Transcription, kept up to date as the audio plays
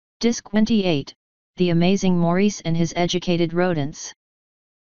Disc 28, The Amazing Maurice and His Educated Rodents.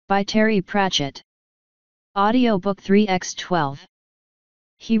 By Terry Pratchett. Audiobook 3x12.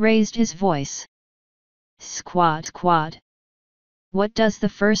 He raised his voice. Squad, squad. What does the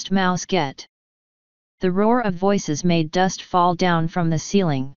first mouse get? The roar of voices made dust fall down from the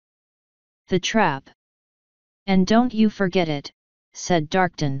ceiling. The trap. And don't you forget it, said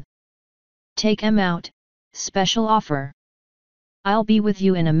Darkton. Take 'em out, special offer. I'll be with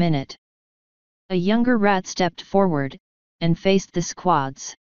you in a minute. A younger rat stepped forward, and faced the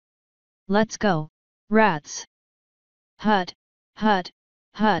squads. Let's go, rats. Hut, hut,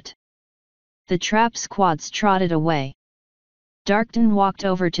 hut. The trap squads trotted away. Darkton walked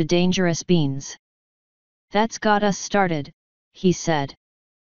over to Dangerous Beans. That's got us started, he said.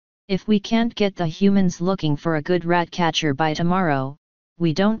 If we can't get the humans looking for a good rat catcher by tomorrow,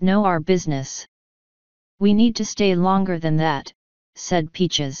 we don't know our business. We need to stay longer than that, said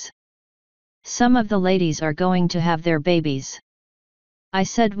Peaches. Some of the ladies are going to have their babies. I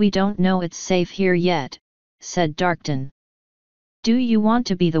said we don't know it's safe here yet, said Darkton. Do you want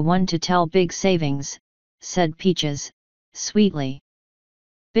to be the one to tell Big Savings, said Peaches, sweetly.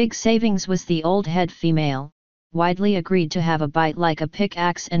 Big Savings was the old head female, widely agreed to have a bite like a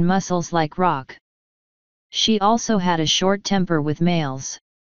pickaxe and muscles like rock. She also had a short temper with males.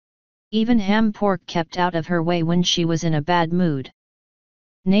 Even ham pork kept out of her way when she was in a bad mood.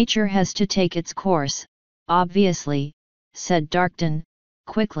 Nature has to take its course, obviously, said Darkton,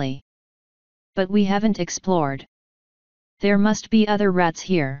 quickly. But we haven't explored. There must be other rats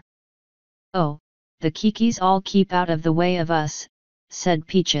here. Oh, the kikis all keep out of the way of us, said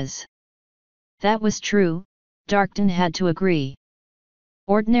Peaches. That was true, Darkton had to agree.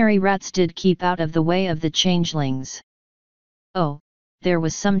 Ordinary rats did keep out of the way of the changelings. Oh, there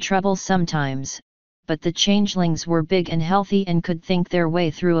was some trouble sometimes, but the changelings were big and healthy and could think their way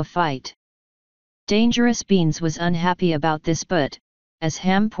through a fight. Dangerous Beans was unhappy about this, but, as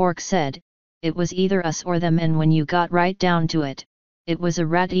Ham Pork said, it was either us or them, and when you got right down to it, it was a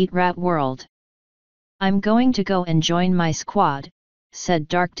rat-eat-rat world. I'm going to go and join my squad, said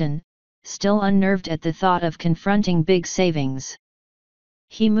Darkton, still unnerved at the thought of confronting Big Savings.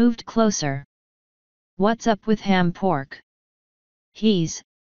 He moved closer. What's up with Ham Pork? He's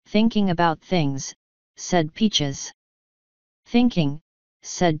thinking about things, said Peaches. Thinking,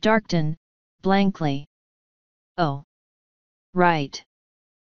 said Darkton, blankly. Oh. Right.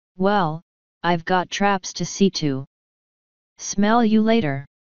 Well, I've got traps to see to. Smell you later.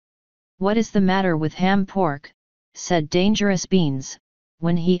 What is the matter with Ham Pork? Said Dangerous Beans,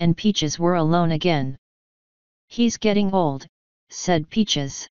 when he and Peaches were alone again. He's getting old, said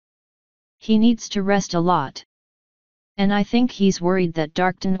Peaches. He needs to rest a lot. And I think he's worried that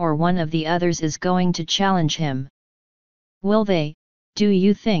Darkton or one of the others is going to challenge him. Will they, do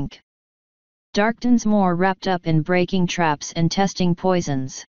you think? Darkton's more wrapped up in breaking traps and testing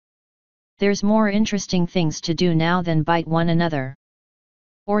poisons. There's more interesting things to do now than bite one another.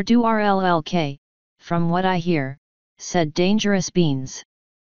 Or do RLLK, from what I hear, said Dangerous Beans.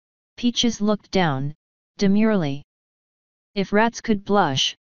 Peaches looked down, demurely. If rats could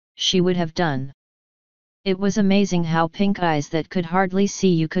blush, she would have done. It was amazing how pink eyes that could hardly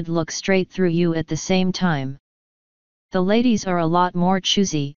see you could look straight through you at the same time. The ladies are a lot more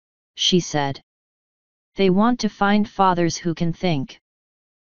choosy, she said. They want to find fathers who can think.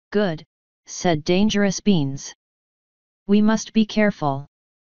 Good, said Dangerous Beans. We must be careful.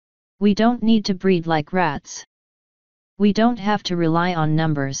 We don't need to breed like rats. We don't have to rely on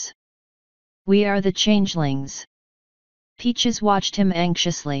numbers. We are the changelings. Peaches watched him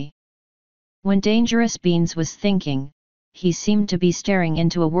anxiously. When Dangerous Beans was thinking, he seemed to be staring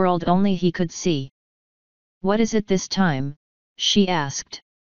into a world only he could see. What is it this time? She asked.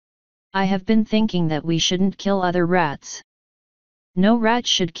 I have been thinking that we shouldn't kill other rats. No rat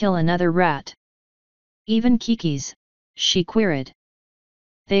should kill another rat. Even kikis, she queried.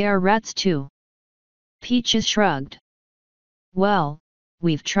 They are rats too. Peaches shrugged. Well,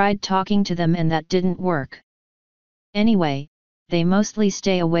 we've tried talking to them and that didn't work. Anyway, they mostly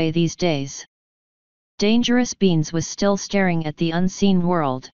stay away these days. Dangerous Beans was still staring at the unseen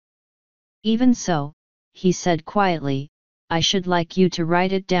world. Even so, he said quietly, I should like you to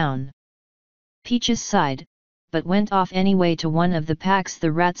write it down. Peaches sighed, but went off anyway to one of the packs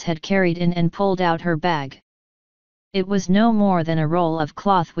the rats had carried in and pulled out her bag. It was no more than a roll of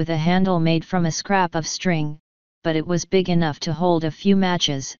cloth with a handle made from a scrap of string, but it was big enough to hold a few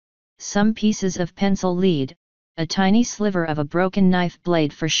matches, some pieces of pencil lead, a tiny sliver of a broken knife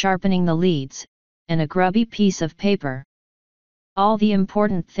blade for sharpening the leads, and a grubby piece of paper. All the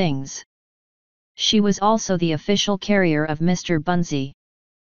important things. She was also the official carrier of Mr. Bunsey.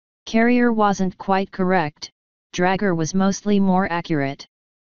 Carrier wasn't quite correct, dragger was mostly more accurate.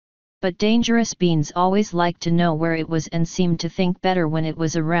 But Dangerous Beans always liked to know where it was and seemed to think better when it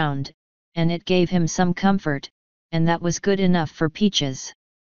was around, and it gave him some comfort, and that was good enough for Peaches.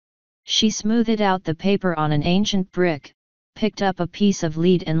 She smoothed out the paper on an ancient brick, picked up a piece of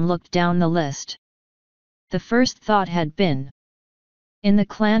lead and looked down the list. The first thought had been, "In the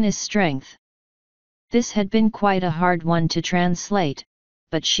clan is strength." This had been quite a hard one to translate,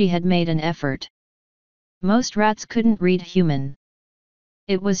 but she had made an effort. Most rats couldn't read human.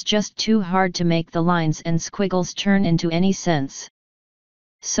 It was just too hard to make the lines and squiggles turn into any sense.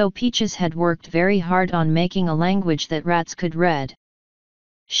 So Peaches had worked very hard on making a language that rats could read.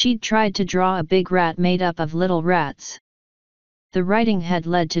 She'd tried to draw a big rat made up of little rats. The writing had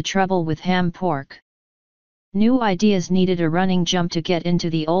led to trouble with ham pork. New ideas needed a running jump to get into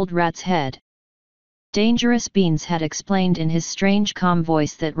the old rat's head. Dangerous Beans had explained in his strange calm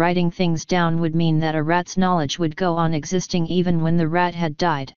voice that writing things down would mean that a rat's knowledge would go on existing even when the rat had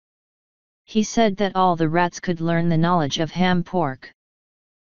died. He said that all the rats could learn the knowledge of ham pork.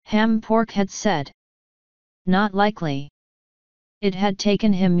 Ham pork had said, "Not likely." It had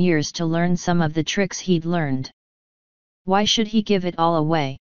taken him years to learn some of the tricks he'd learned. Why should he give it all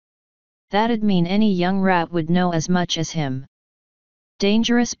away? That'd mean any young rat would know as much as him.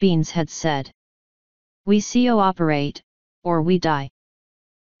 Dangerous Beans had said, "We cooperate, or we die."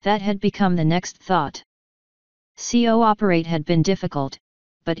 That had become the next thought. Cooperate had been difficult,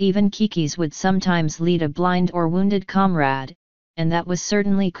 but even Kikis would sometimes lead a blind or wounded comrade, and that was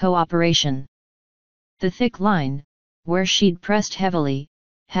certainly cooperation. The thick line, where she'd pressed heavily,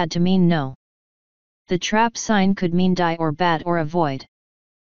 had to mean no. The trap sign could mean die or bad or avoid.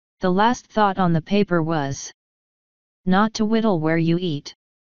 The last thought on the paper was, "Not to whittle where you eat."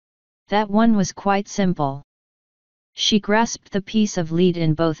 That one was quite simple. She grasped the piece of lead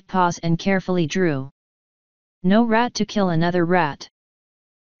in both paws and carefully drew. "No rat to kill another rat."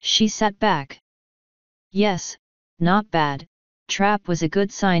 She sat back. Yes, not bad, trap was a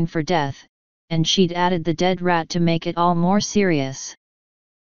good sign for death, and she'd added the dead rat to make it all more serious.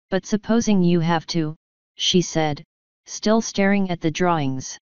 "But supposing you have to," she said, still staring at the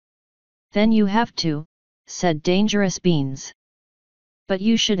drawings. "Then you have to," said Dangerous Beans. "But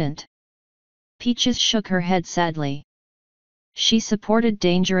you shouldn't." Peaches shook her head sadly. She supported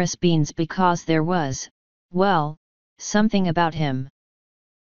Dangerous Beans because there was, well, something about him.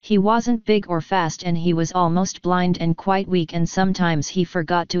 He wasn't big or fast and he was almost blind and quite weak, and sometimes he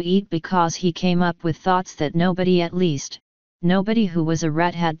forgot to eat because he came up with thoughts that nobody, at least, nobody who was a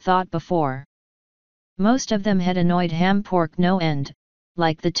rat, had thought before. Most of them had annoyed ham pork no end,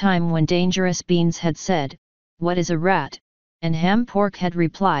 like the time when Dangerous Beans had said, "What is a rat?" and ham pork had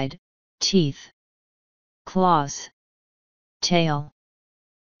replied, "Teeth, claws, tail,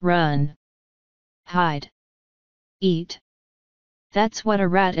 run, hide, eat. That's what a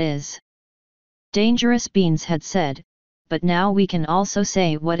rat is." Dangerous Beans had said, "But now we can also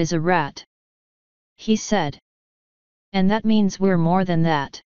say what is a rat." He said. "And that means we're more than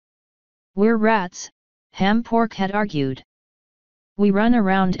that." "We're rats," ham pork had argued. "We run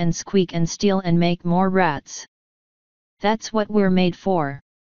around and squeak and steal and make more rats. That's what we're made for."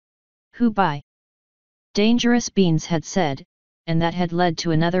 "Who by?" Dangerous Beans had said, and that had led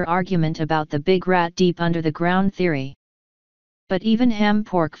to another argument about the big rat deep under the ground theory. But even ham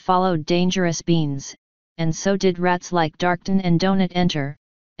pork followed Dangerous Beans, and so did rats like Darkton and Donut Enter,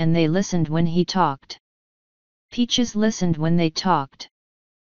 and they listened when he talked. Peaches listened when they talked.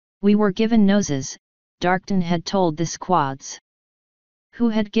 "We were given noses," Darkton had told the squads. Who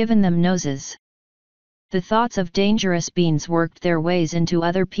had given them noses? The thoughts of Dangerous Beans worked their ways into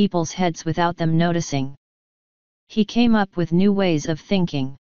other people's heads without them noticing. He came up with new ways of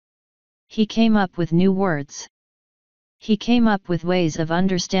thinking. He came up with new words. He came up with ways of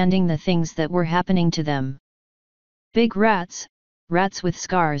understanding the things that were happening to them. Big rats, rats with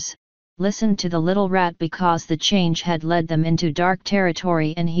scars, listened to the little rat because the change had led them into dark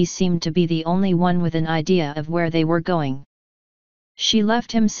territory, and he seemed to be the only one with an idea of where they were going. She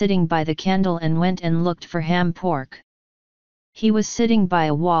left him sitting by the candle and went and looked for ham pork. He was sitting by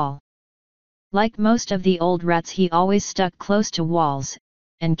a wall. Like most of the old rats, he always stuck close to walls,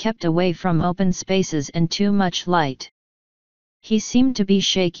 and kept away from open spaces and too much light. He seemed to be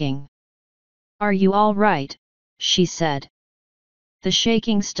shaking. "Are you all right?" she said. The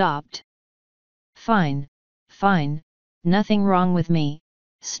shaking stopped. Fine, nothing wrong with me,"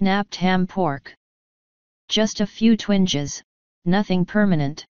 snapped ham pork. "Just a few twinges, nothing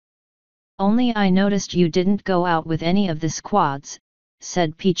permanent." "Only I noticed you didn't go out with any of the squads,"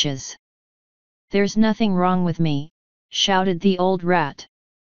 said Peaches. "There's nothing wrong with me," shouted the old rat.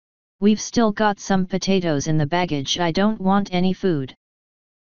 We've still got some potatoes in the baggage. I don't want any food.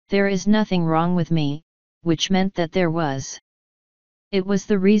 There is nothing wrong with me, which meant that there was. It was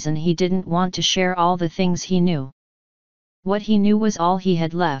the reason he didn't want to share all the things he knew. What he knew was all he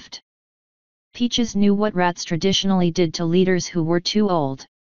had left. Peaches knew what rats traditionally did to leaders who were too old.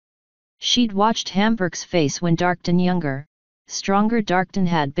 She'd watched Hamburg's face when Darkton younger, stronger Darkton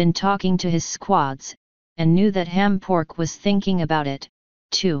had been talking to his squads, and knew that Hampork was thinking about it,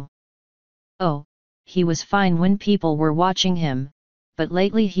 too. Oh, he was fine when people were watching him, but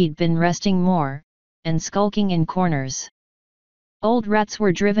lately he'd been resting more, and skulking in corners. Old rats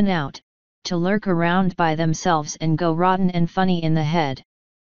were driven out, to lurk around by themselves and go rotten and funny in the head.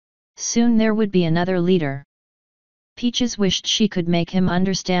 Soon there would be another leader. Peaches wished she could make him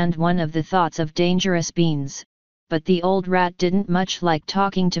understand one of the thoughts of Dangerous Beans, but the old rat didn't much like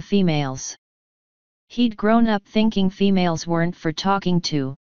talking to females. He'd grown up thinking females weren't for talking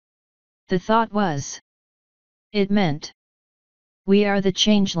to. The thought was. It meant. We are the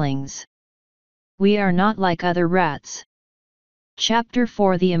changelings. We are not like other rats. Chapter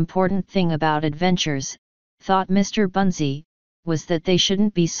 4. The important thing about adventures, thought Mr. Bunsey, was that they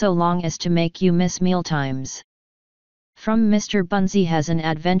shouldn't be so long as to make you miss mealtimes. From Mr. Bunsey Has an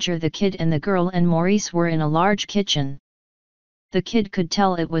Adventure. The kid and the girl and Maurice were in a large kitchen. The kid could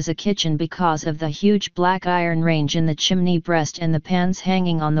tell it was a kitchen because of the huge black iron range in the chimney breast and the pans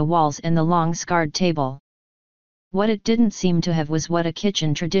hanging on the walls and the long scarred table. What it didn't seem to have was what a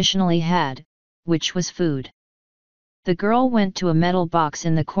kitchen traditionally had, which was food. The girl went to a metal box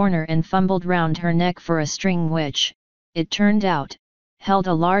in the corner and fumbled round her neck for a string which, it turned out, held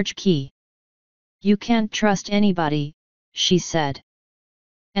a large key. You can't trust anybody, she said.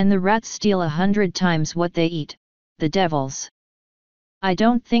 And the rats steal 100 times what they eat, the devils. I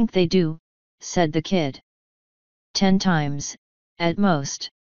don't think they do, said the kid. 10 times, at most.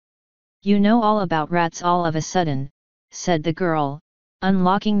 You know all about rats all of a sudden, said the girl,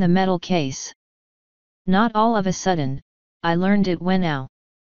 unlocking the metal case. Not all of a sudden, I learned it when now.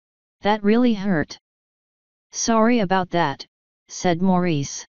 That really hurt. Sorry about that, said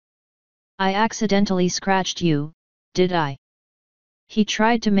Maurice. I accidentally scratched you, did I? He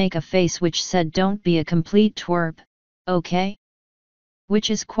tried to make a face which said don't be a complete twerp, okay? Which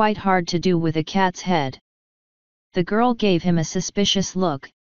is quite hard to do with a cat's head. The girl gave him a suspicious look,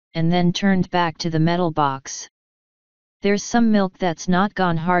 and then turned back to the metal box. There's some milk that's not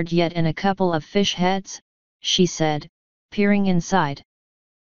gone hard yet and a couple of fish heads, she said, peering inside.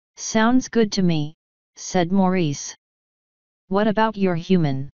 Sounds good to me, said Maurice. What about your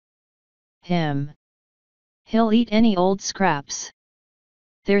human? Him. He'll eat any old scraps.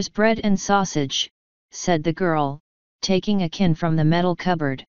 There's bread and sausage, said the girl, taking a can from the metal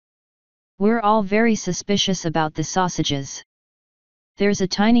cupboard. We're all very suspicious about the sausages. There's a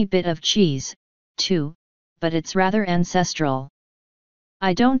tiny bit of cheese, too, but it's rather ancestral.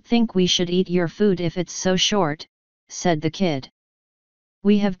 I don't think we should eat your food if it's so short, said the kid.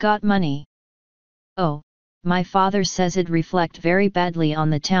 We have got money. Oh, my father says it'd reflect very badly on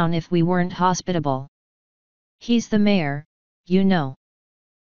the town if we weren't hospitable. He's the mayor, you know.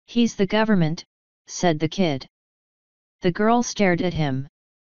 He's the government, said the kid. The girl stared at him.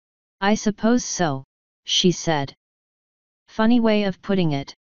 I suppose so, she said. Funny way of putting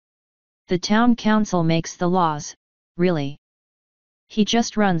it. The town council makes the laws, really. He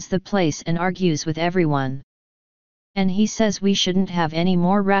just runs the place and argues with everyone. And he says we shouldn't have any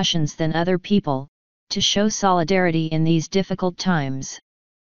more rations than other people, to show solidarity in these difficult times.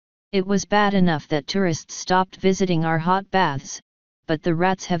 It was bad enough that tourists stopped visiting our hot baths, but the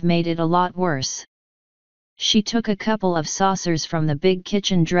rats have made it a lot worse. She took a couple of saucers from the big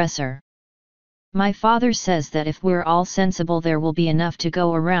kitchen dresser. My father says that if we're all sensible there will be enough to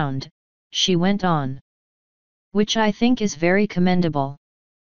go around, she went on. Which I think is very commendable.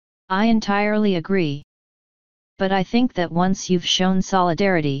 I entirely agree. But I think that once you've shown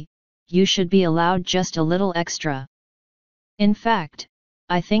solidarity, you should be allowed just a little extra. In fact,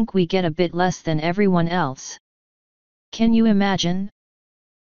 I think we get a bit less than everyone else. Can you imagine?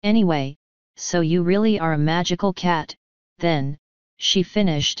 Anyway, so you really are a magical cat, then, she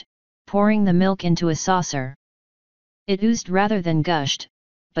finished, pouring the milk into a saucer. It oozed rather than gushed,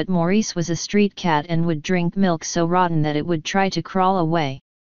 but Maurice was a street cat and would drink milk so rotten that it would try to crawl away.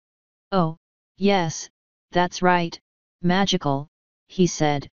 Oh, yes, that's right, magical, he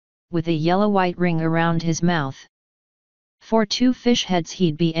said, with a yellow-white ring around his mouth. For 2 fish heads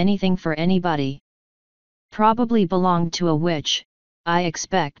he'd be anything for anybody. Probably belonged to a witch, I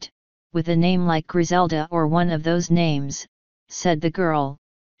expect, with a name like Griselda or one of those names, said the girl,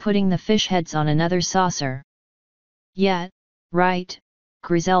 putting the fish heads on another saucer. Yeah, right,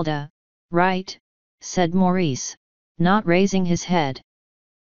 Griselda, right? Said Maurice, not raising his head.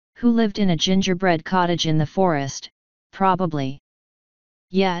 Who lived in a gingerbread cottage in the forest, probably.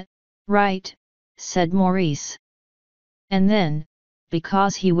 Yeah, right, said Maurice. And then,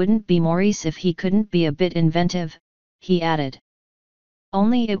 because he wouldn't be Maurice if he couldn't be a bit inventive, he added.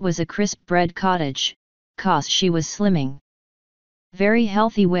 Only it was a crisp bread cottage, 'cause she was slimming. Very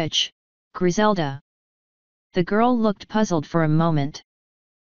healthy witch, Griselda. The girl looked puzzled for a moment.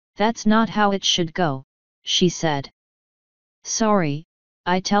 That's not how it should go, she said. Sorry,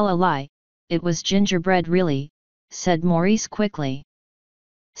 I tell a lie, it was gingerbread really, said Maurice quickly.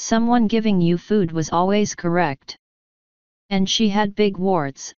 Someone giving you food was always correct. And she had big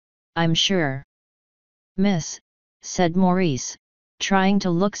warts, I'm sure. Miss, said Maurice, trying to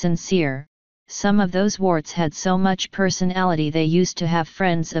look sincere, some of those warts had so much personality they used to have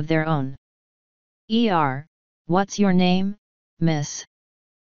friends of their own. What's your name, miss?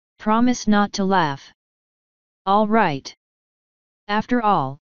 Promise not to laugh. All right. After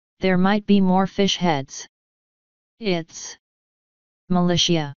all, there might be more fish heads. It's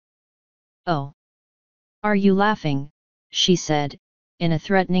militia. Oh. Are you laughing? She said, in a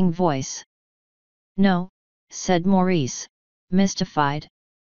threatening voice. No, said Maurice, mystified.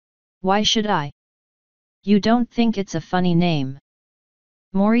 Why should I? You don't think it's a funny name?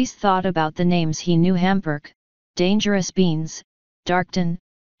 Maurice thought about the names he knew: Hamperk, Dangerous Beans, Darkton,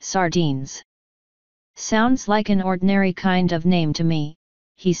 Sardines. Sounds like an ordinary kind of name to me,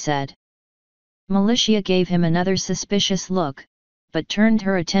 he said. Militia gave him another suspicious look, but turned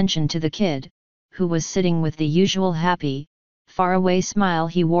her attention to the kid, who was sitting with the usual happy, faraway smile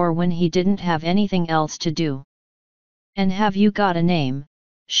he wore when he didn't have anything else to do. And have you got a name?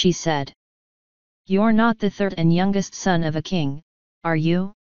 She said. You're not the third and youngest son of a king, are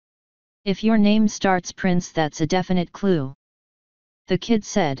you? If your name starts Prince, that's a definite clue. The kid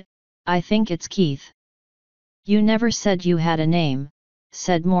said, I think it's Keith. You never said you had a name,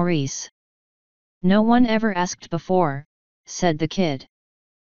 said Maurice. No one ever asked before, said the kid.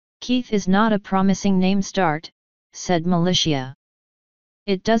 Keith is not a promising name start, said Militia.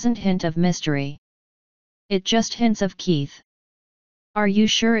 It doesn't hint of mystery. It just hints of Keith. Are you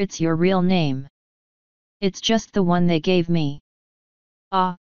sure it's your real name? It's just the one they gave me.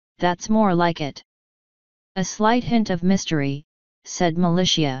 Ah, that's more like it. A slight hint of mystery, said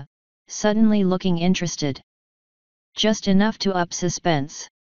Militia, suddenly looking interested. Just enough to up suspense.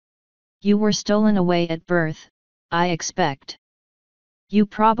 You were stolen away at birth, I expect. You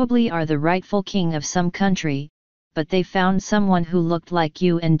probably are the rightful king of some country, but they found someone who looked like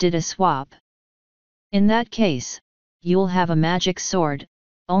you and did a swap. In that case, you'll have a magic sword,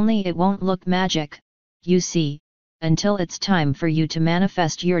 only it won't look magic, you see, until it's time for you to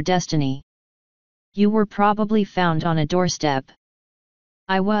manifest your destiny. You were probably found on a doorstep.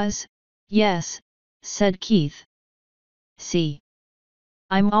 I was, yes, said Keith. See.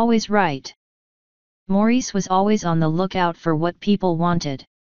 I'm always right. Maurice was always on the lookout for what people wanted.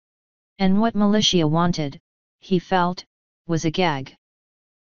 And what Militia wanted, he felt, was a gag.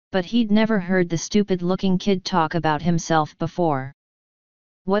 But he'd never heard the stupid-looking kid talk about himself before.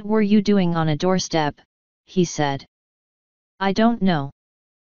 What were you doing on a doorstep? He said. I don't know.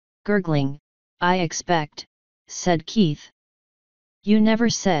 Gurgling, I expect, said Keith. You never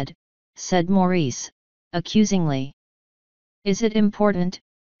said, said Maurice, accusingly. Is it important?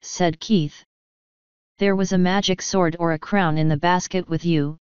 Said Keith. There was a magic sword or a crown in the basket with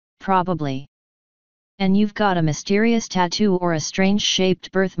you, probably. And you've got a mysterious tattoo or a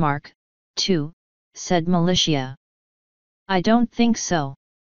strange-shaped birthmark, too, said Militia. I don't think so.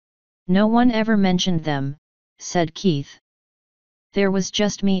 No one ever mentioned them, said Keith. There was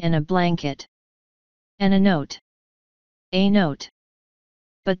just me and a blanket. And a note. A note.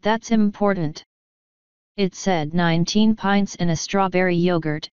 But that's important. It said 19 pints and a strawberry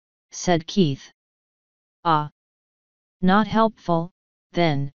yogurt, said Keith. Ah. Not helpful,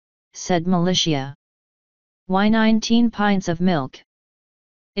 then, said Militia. Why 19 pints of milk?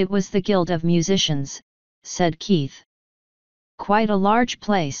 It was the Guild of Musicians, said Keith. Quite a large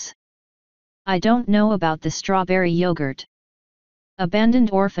place. I don't know about the strawberry yogurt.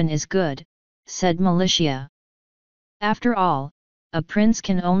 Abandoned orphan is good, said Militia. After all, a prince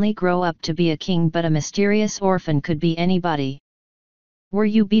can only grow up to be a king, but a mysterious orphan could be anybody. Were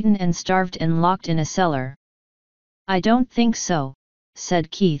you beaten and starved and locked in a cellar? I don't think so, said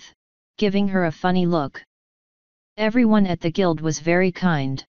Keith, giving her a funny look. Everyone at the guild was very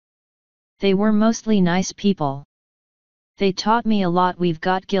kind. They were mostly nice people. They taught me a lot. We've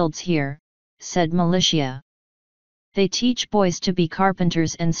got guilds here, said Militia. They teach boys to be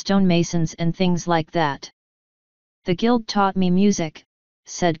carpenters and stonemasons and things like that. The guild taught me music,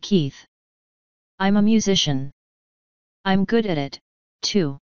 said Keith. I'm a musician. I'm good at it,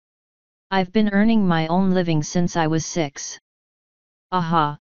 too. I've been earning my own living since I was 6.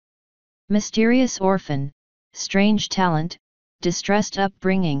 Aha! Mysterious orphan, strange talent, distressed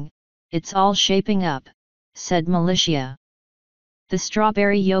upbringing, it's all shaping up, said Militia. The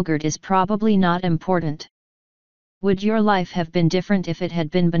strawberry yogurt is probably not important. Would your life have been different if it had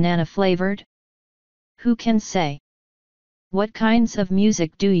been banana-flavored? Who can say? What kinds of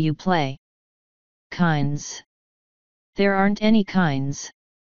music do you play? Kinds. There aren't any kinds.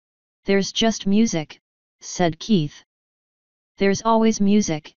 There's just music, said Keith. There's always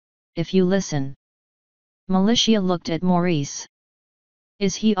music, if you listen. Militia looked at Maurice.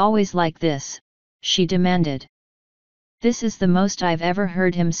 Is he always like this? She demanded. This is the most I've ever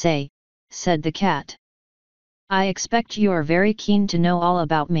heard him say, said the cat. I expect you're very keen to know all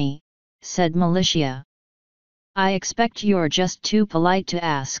about me, said Militia. I expect you're just too polite to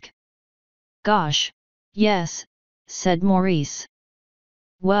ask. Gosh, yes, said Maurice.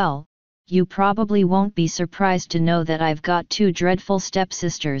 Well, you probably won't be surprised to know that I've got 2 dreadful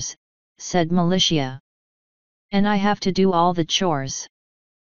stepsisters, said Militia. And I have to do all the chores.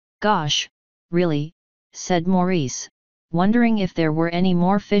 Gosh, really, said Maurice, wondering if there were any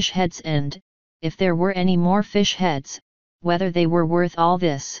more fish heads and, if there were any more fish heads, whether they were worth all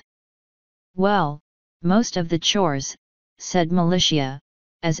this. Well, most of the chores, said Militia,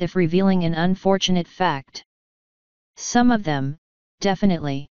 as if revealing an unfortunate fact. Some of them,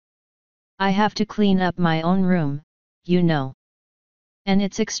 definitely. I have to clean up my own room, you know. And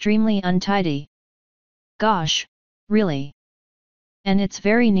it's extremely untidy. Gosh, really? And it's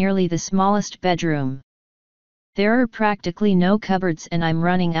very nearly the smallest bedroom. There are practically no cupboards and I'm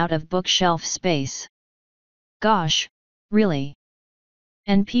running out of bookshelf space. Gosh, really?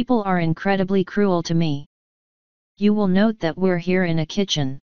 And people are incredibly cruel to me. You will note that we're here in a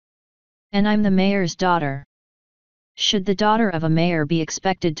kitchen. And I'm the mayor's daughter. Should the daughter of a mayor be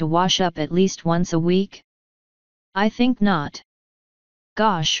expected to wash up at least once a week? I think not.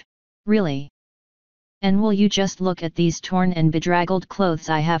 Gosh, really? And will you just look at these torn and bedraggled clothes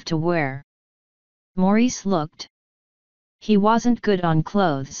I have to wear? Maurice looked. He wasn't good on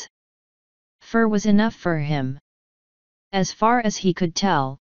clothes. Fur was enough for him. As far as he could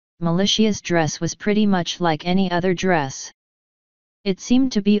tell, Militia's dress was pretty much like any other dress. It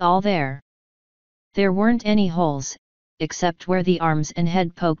seemed to be all there. There weren't any holes, except where the arms and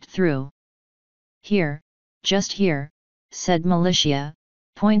head poked through. Here, just here, said Militia,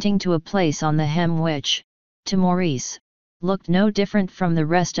 pointing to a place on the hem which, to Maurice, looked no different from the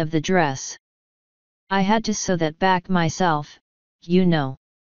rest of the dress. I had to sew that back myself, you know.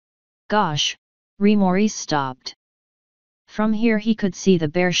 Gosh, Maurice stopped. From here he could see the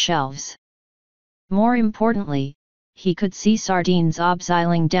bare shelves. More importantly, he could see sardines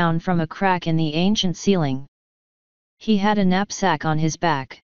obsiling down from a crack in the ancient ceiling. He had a knapsack on his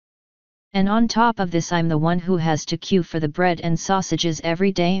back. And on top of this I'm the one who has to queue for the bread and sausages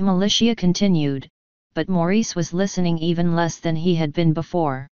every day, Militia continued, but Maurice was listening even less than he had been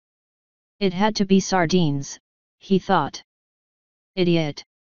before. It had to be sardines, he thought. Idiot.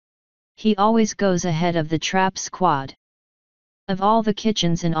 He always goes ahead of the trap squad. Of all the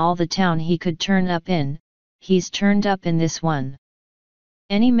kitchens in all the town he could turn up in, he's turned up in this one.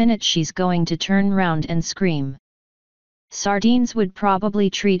 Any minute she's going to turn round and scream. Sardines would probably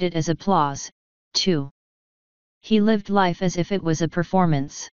treat it as applause, too. He lived life as if it was a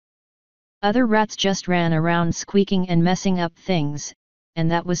performance. Other rats just ran around squeaking and messing up things,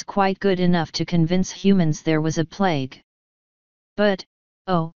 and that was quite good enough to convince humans there was a plague. But,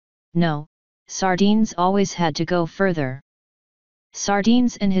 oh, no, Sardines always had to go further.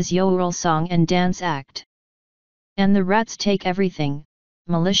 Sardines and his yodeling song and dance act. And the rats take everything,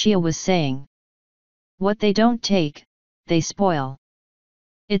 Militia was saying. What they don't take, they spoil.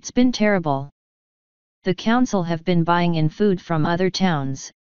 It's been terrible. The council have been buying in food from other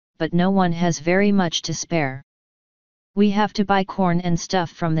towns, but no one has very much to spare. We have to buy corn and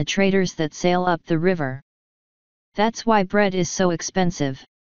stuff from the traders that sail up the river. That's why bread is so expensive.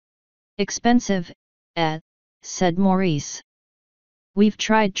 Expensive, said Maurice. We've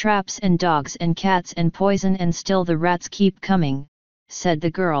tried traps and dogs and cats and poison and still the rats keep coming, said the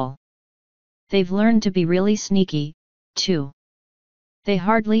girl. They've learned to be really sneaky, too. They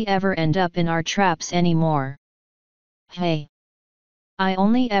hardly ever end up in our traps anymore. Hey! I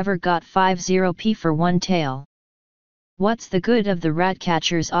only ever got 50p for one tail. What's the good of the rat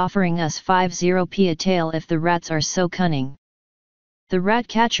catchers offering us 50p a tail if the rats are so cunning? The rat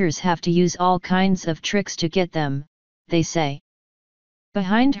catchers have to use all kinds of tricks to get them, they say.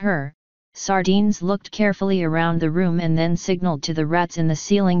 Behind her, Sardines looked carefully around the room and then signaled to the rats in the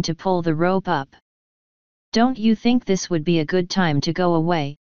ceiling to pull the rope up. "Don't you think this would be a good time to go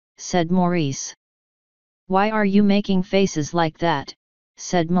away?" said Maurice. "Why are you making faces like that?"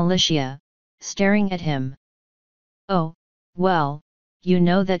 said Militia, staring at him. "Oh, well, you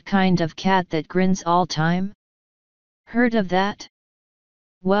know that kind of cat that grins all time? Heard of that?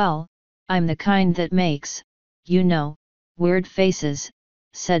 Well, I'm the kind that makes, weird faces,"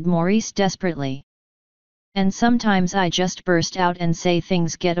 said Maurice desperately. "And sometimes I just burst out and say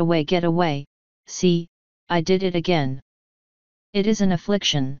things, get away, see, I did it again. It is an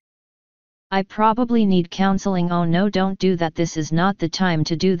affliction. I probably need counseling. Oh no, don't do that, this is not the time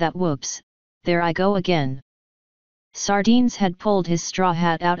to do that, whoops, there I go again." Sardines had pulled his straw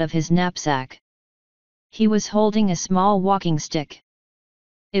hat out of his knapsack. He was holding a small walking stick.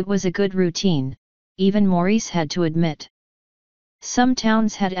 It was a good routine, even Maurice had to admit. Some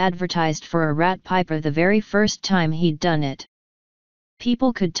towns had advertised for a rat piper the very first time he'd done it.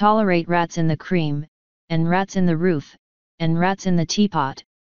 People could tolerate rats in the cream, and rats in the roof, and rats in the teapot,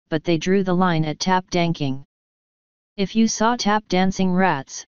 but they drew the line at tap danking. If you saw tap dancing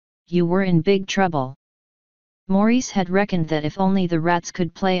rats, you were in big trouble. Maurice had reckoned that if only the rats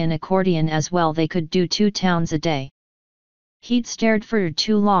could play an accordion as well, they could do 2 towns a day. He'd stared for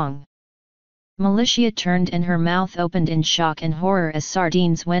too long. Militia turned and her mouth opened in shock and horror as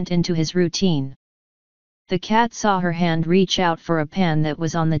Sardines went into his routine. The cat saw her hand reach out for a pan that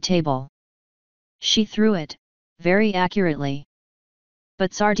was on the table. She threw it, very accurately.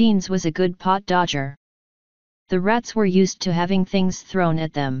 But Sardines was a good pot dodger. The rats were used to having things thrown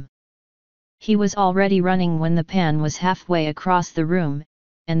at them. He was already running when the pan was halfway across the room,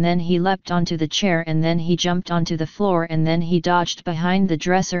 and then he leapt onto the chair, and then he jumped onto the floor, and then he dodged behind the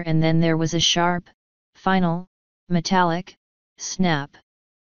dresser, and then there was a sharp, final, metallic snap.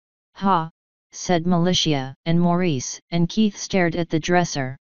 "Ha!" said Militia, and Maurice and Keith stared at the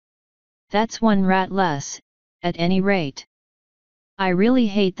dresser. "That's 1 rat less, at any rate. I really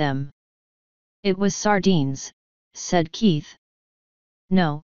hate them." "It was Sardines," said Keith.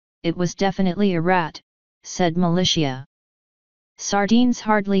 "No, it was definitely a rat," said Militia. "Sardines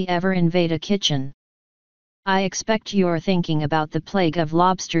hardly ever invade a kitchen. I expect you're thinking about the plague of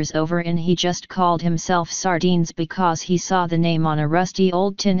lobsters over in." He just called himself Sardines because he saw the name on a rusty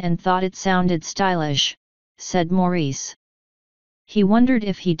old tin and thought it sounded stylish, said Maurice. He wondered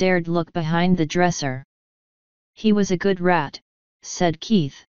if he dared look behind the dresser. "He was a good rat," said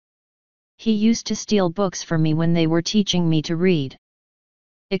Keith. "He used to steal books for me when they were teaching me to read."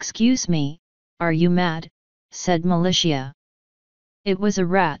 "Excuse me, are you mad?" said Militia. "It was a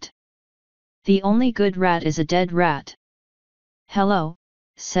rat. The only good rat is a dead rat." "Hello,"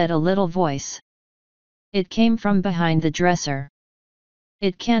 said a little voice. It came from behind the dresser.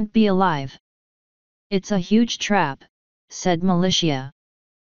 "It can't be alive." "It's a huge trap," said Militia.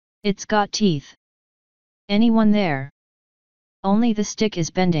 "It's got teeth." "Anyone there?" "Only the stick is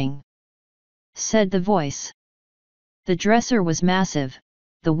bending," said the voice. The dresser was massive,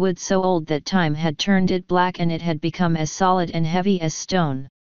 the wood so old that time had turned it black and it had become as solid and heavy as stone.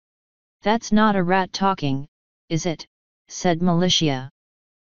 "That's not a rat talking, is it?" said Militia.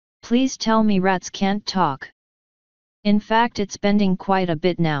 "Please tell me rats can't talk." "In fact, it's bending quite a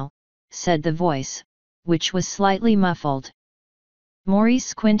bit now," said the voice, which was slightly muffled. Maurice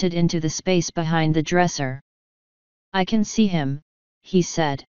squinted into the space behind the dresser. "I can see him," he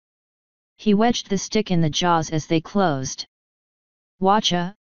said. He wedged the stick in the jaws as they closed.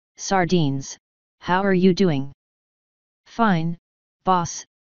 "Watcha, Sardines, how are you doing?" "Fine, boss,"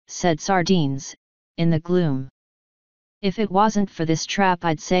 said Sardines, in the gloom. "If it wasn't for this trap,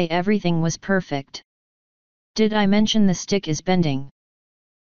 I'd say everything was perfect." "Did I mention the stick is bending?"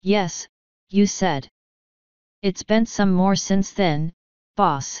 "Yes, you said." "It's bent some more since then,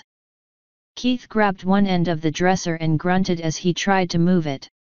 boss." Keith grabbed one end of the dresser and grunted as he tried to move it.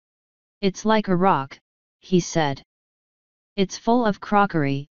 "It's like a rock," he said. "It's full of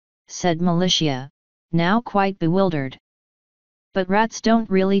crockery," said Militia, now quite bewildered. "But rats don't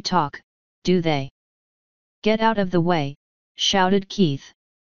really talk, do they?" "Get out of the way," shouted Keith.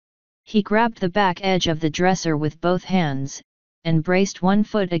 He grabbed the back edge of the dresser with both hands, and braced one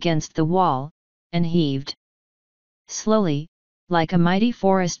foot against the wall, and heaved. Slowly, like a mighty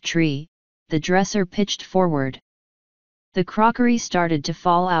forest tree, the dresser pitched forward. The crockery started to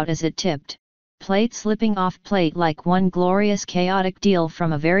fall out as it tipped, plate slipping off plate like one glorious chaotic deal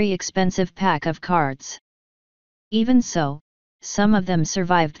from a very expensive pack of cards. Even so, some of them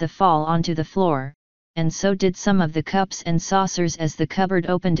survived the fall onto the floor, and so did some of the cups and saucers as the cupboard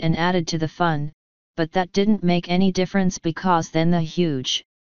opened and added to the fun, but that didn't make any difference because then the huge,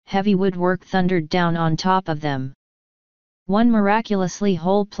 heavy woodwork thundered down on top of them. One miraculously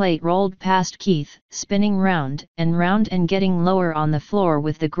whole plate rolled past Keith, spinning round and getting lower on the floor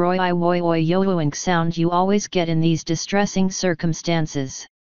with the groy-oi-oi-yo-oink sound you always get in these distressing circumstances.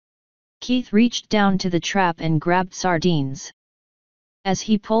 Keith reached down to the trap and grabbed Sardines. As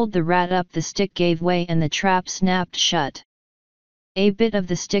he pulled the rat up, the stick gave way and the trap snapped shut. A bit of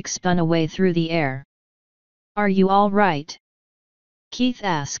the stick spun away through the air. "Are you all right?" Keith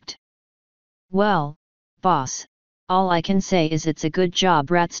asked. "Well, boss, all I can say is it's a good job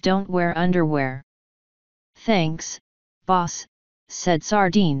rats don't wear underwear." "Thanks, boss," said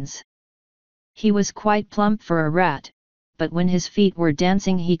Sardines. He was quite plump for a rat, but when his feet were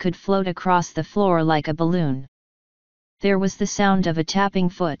dancing he could float across the floor like a balloon. There was the sound of a tapping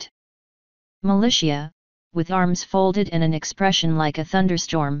foot. Militia, with arms folded and an expression like a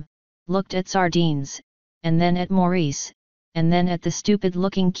thunderstorm, looked at Sardines, and then at Maurice, and then at the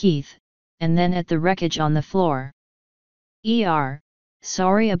stupid-looking Keith, and then at the wreckage on the floor.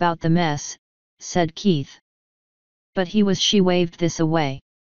 Sorry about the mess," said Keith. But she waved this away.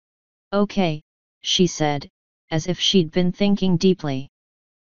 "Okay," she said, as if she'd been thinking deeply.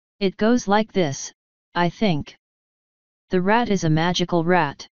 "It goes like this, I think. The rat is a magical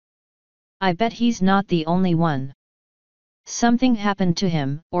rat. I bet he's not the only one. Something happened to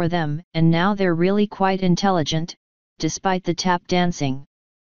him or them, and now they're really quite intelligent, despite the tap dancing.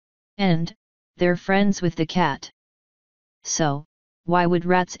 And they're friends with the cat. So, why would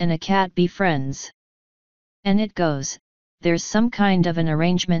rats and a cat be friends? And it goes, there's some kind of an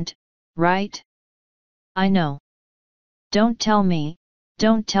arrangement, right? I know. Don't tell me,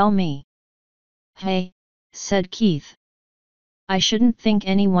 don't tell me." "Hey," said Keith. "I shouldn't think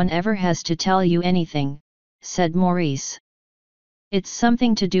anyone ever has to tell you anything," said Maurice. "It's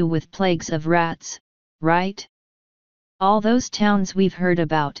something to do with plagues of rats, right? All those towns we've heard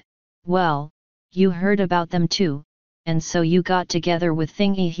about, well, you heard about them too, and so you got together with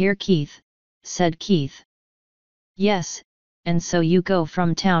Thingy here." "Keith," said Keith. "Yes, and so you go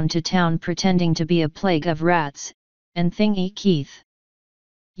from town to town pretending to be a plague of rats, and Thingy." "Keith."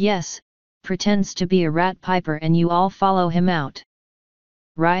 "Yes, pretends to be a rat piper and you all follow him out.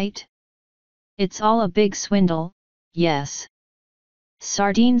 Right? It's all a big swindle, yes."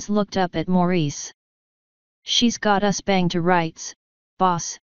 Sardines looked up at Maurice. "She's got us banged to rights,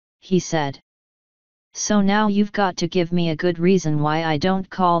 boss," he said. "So now you've got to give me a good reason why I don't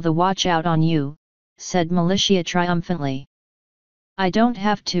call the watch out on you," said Militia triumphantly. "I don't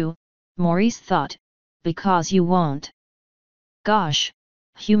have to," Maurice thought, "because you won't. Gosh,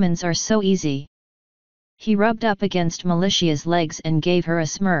 humans are so easy." He rubbed up against Militia's legs and gave her a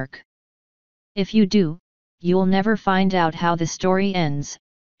smirk. "If you do, you'll never find out how the story ends,"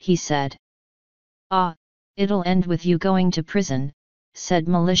 he said. "Ah, it'll end with you going to prison," said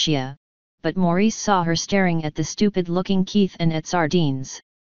Militia, but Maurice saw her staring at the stupid-looking Keith and at Sardines.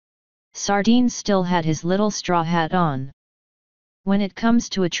 Sardines still had his little straw hat on. When it comes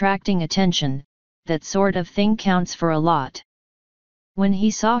to attracting attention, that sort of thing counts for a lot. When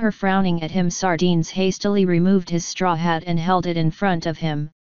he saw her frowning at him, Sardines hastily removed his straw hat and held it in front of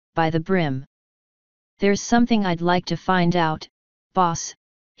him, by the brim. "There's something I'd like to find out, boss,"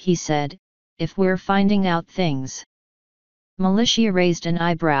 he said, "if we're finding out things." Militia raised an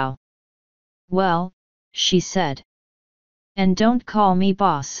eyebrow. "Well," she said. "And don't call me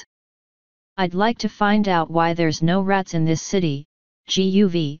boss. I'd like to find out why there's no rats in this city,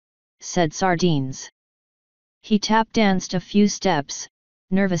 GUV, said Sardines. He tap-danced a few steps,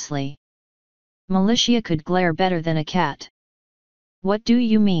 nervously. Militia could glare better than a cat. "What do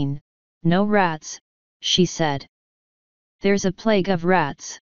you mean, no rats?" she said. "There's a plague of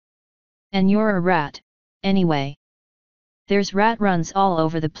rats. And you're a rat, anyway. There's rat runs all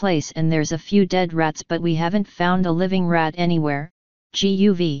over the place and there's a few dead rats, but we haven't found a living rat anywhere,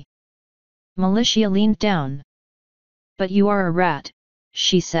 GUV. Militia leaned down. "But you are a rat,"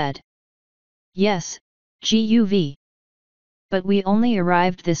 she said. "Yes, GUV. But we only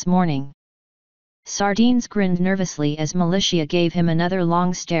arrived this morning." Sardines grinned nervously as Militia gave him another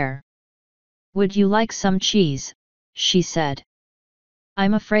long stare. "Would you like some cheese?" she said.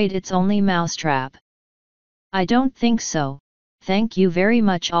 "I'm afraid it's only mousetrap." "I don't think so, thank you very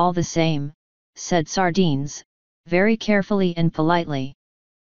much all the same," said Sardines, very carefully and politely.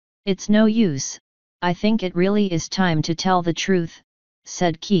 "It's no use, I think it really is time to tell the truth,"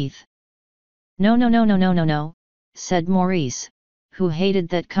 said Keith. "No no no no no no no," said Maurice, who hated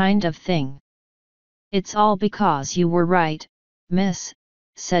that kind of thing. "It's all because you were right, miss,"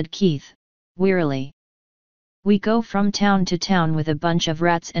 said Keith, wearily. "We go from town to town with a bunch of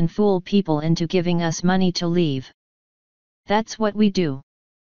rats and fool people into giving us money to leave. That's what we do.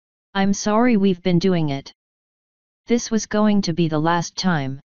 I'm sorry we've been doing it. This was going to be the last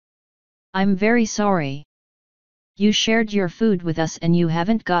time. I'm very sorry. You shared your food with us and you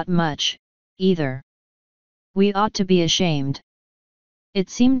haven't got much, either. We ought to be ashamed. It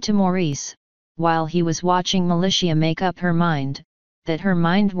seemed to Maurice, while he was watching Militia make up her mind, that her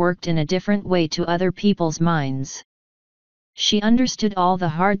mind worked in a different way to other people's minds. She understood all the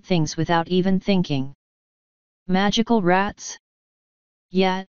hard things without even thinking. Magical rats?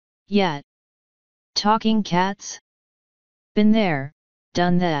 Yet. Talking cats? Been there,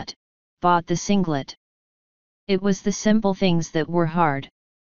 done that, bought the singlet. It was the simple things that were hard.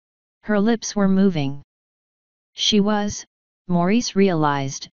 Her lips were moving. She was, Maurice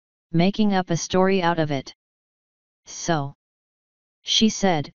realized, making up a story out of it. So, she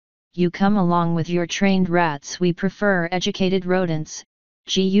said, you come along with your trained rats. We prefer educated rodents,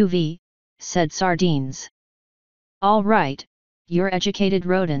 GUV, said Sardines. All right, you're educated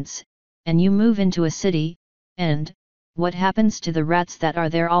rodents, and you move into a city, and, what happens to the rats that are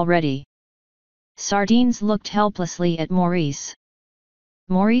there already? Sardines looked helplessly at Maurice.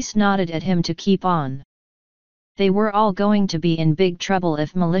 Maurice nodded at him to keep on. They were all going to be in big trouble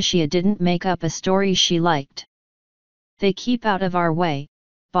if Militia didn't make up a story she liked. They keep out of our way,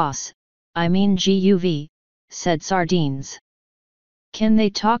 boss, I mean GUV, said Sardines. Can they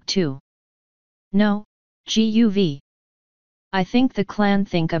talk too? No, GUV. I think the clan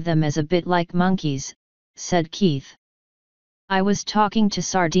think of them as a bit like monkeys, said Keith. I was talking to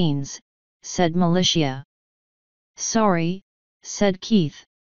Sardines, said Militia. Sorry, said Keith.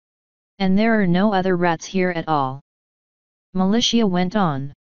 And there are no other rats here at all. Militia went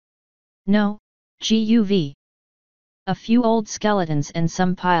on. No, GUV. A few old skeletons and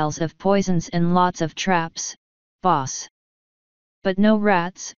some piles of poisons and lots of traps, boss. But no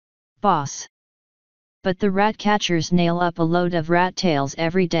rats, boss. But the rat catchers nail up a load of rat tails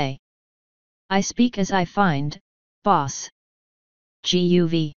every day. I speak as I find, boss.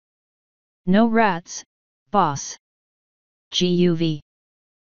 GUV. No rats, boss. GUV.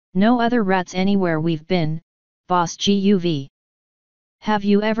 No other rats anywhere we've been, boss. GUV. Have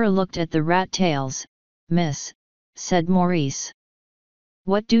you ever looked at the rat tails, miss? Said Maurice.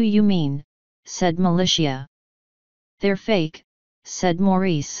 What do you mean? Said Militia. They're fake, said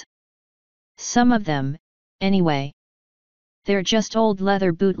Maurice. Some of them, anyway. They're just old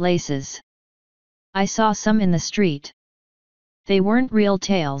leather bootlaces. I saw some in the street. They weren't real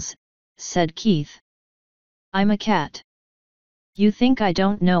tails, said Keith. I'm a cat. You think I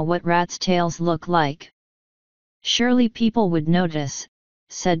don't know what rats' tails look like? Surely people would notice,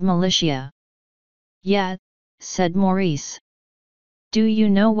 said Militia. Yeah, said Maurice. Do you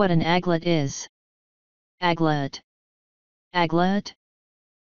know what an aglet is? Aglet. Aglet?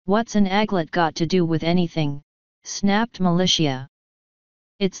 What's an aglet got to do with anything? Snapped Militia.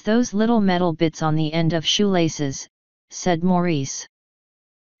 It's those little metal bits on the end of shoelaces, said Maurice.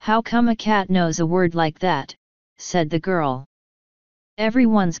 How come a cat knows a word like that? Said the girl.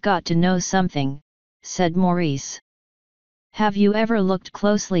 Everyone's got to know something, said Maurice. Have you ever looked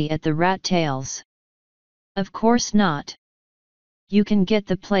closely at the rat tails? Of course not. You can get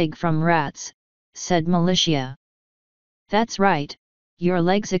the plague from rats, said Militia. That's right, your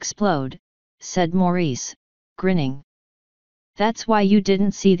legs explode, said Maurice, grinning. That's why you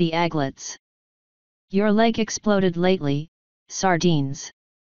didn't see the aglets. Your leg exploded lately, Sardines.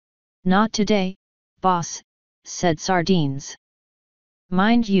 Not today, boss, said Sardines.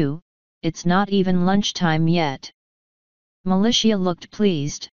 Mind you, it's not even lunchtime yet. Militia looked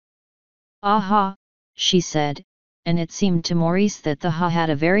pleased. Aha, she said, and it seemed to Maurice that the ha had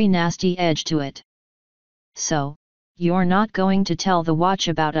a very nasty edge to it. So, you're not going to tell the watch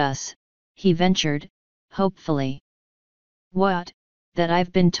about us, he ventured, hopefully. What, that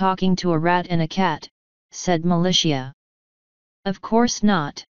I've been talking to a rat and a cat, said Militia. Of course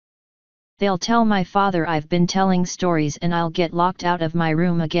not. They'll tell my father I've been telling stories and I'll get locked out of my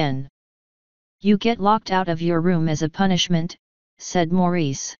room again. You get locked out of your room as a punishment, said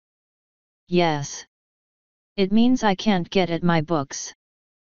Maurice. Yes. It means I can't get at my books.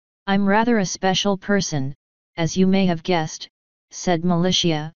 I'm rather a special person, as you may have guessed, said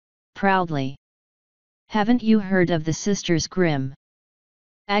Militia, proudly. Haven't you heard of the Sisters Grimm?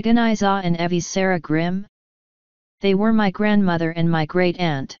 Agoniza and Evie Sarah Grimm? They were my grandmother and my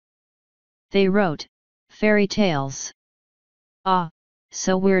great-aunt. They wrote fairy tales. Ah,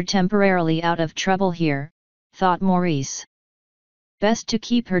 so we're temporarily out of trouble here, thought Maurice. Best to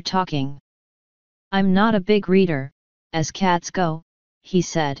keep her talking. I'm not a big reader, as cats go, he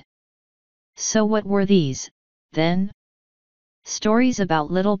said. So what were these, then? Stories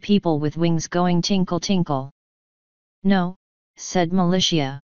about little people with wings going tinkle tinkle. No, said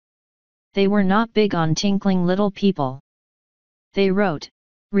Militia. They were not big on tinkling little people. They wrote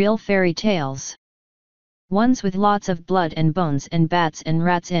real fairy tales. Ones with lots of blood and bones and bats and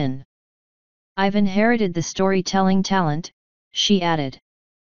rats in. I've inherited the storytelling talent, she added.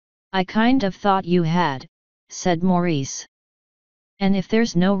 I kind of thought you had, said Maurice. And if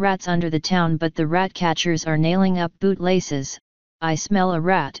there's no rats under the town but the rat catchers are nailing up bootlaces, I smell a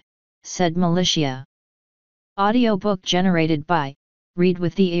rat, said Militia. Audiobook generated by Read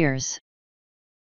with the Ears.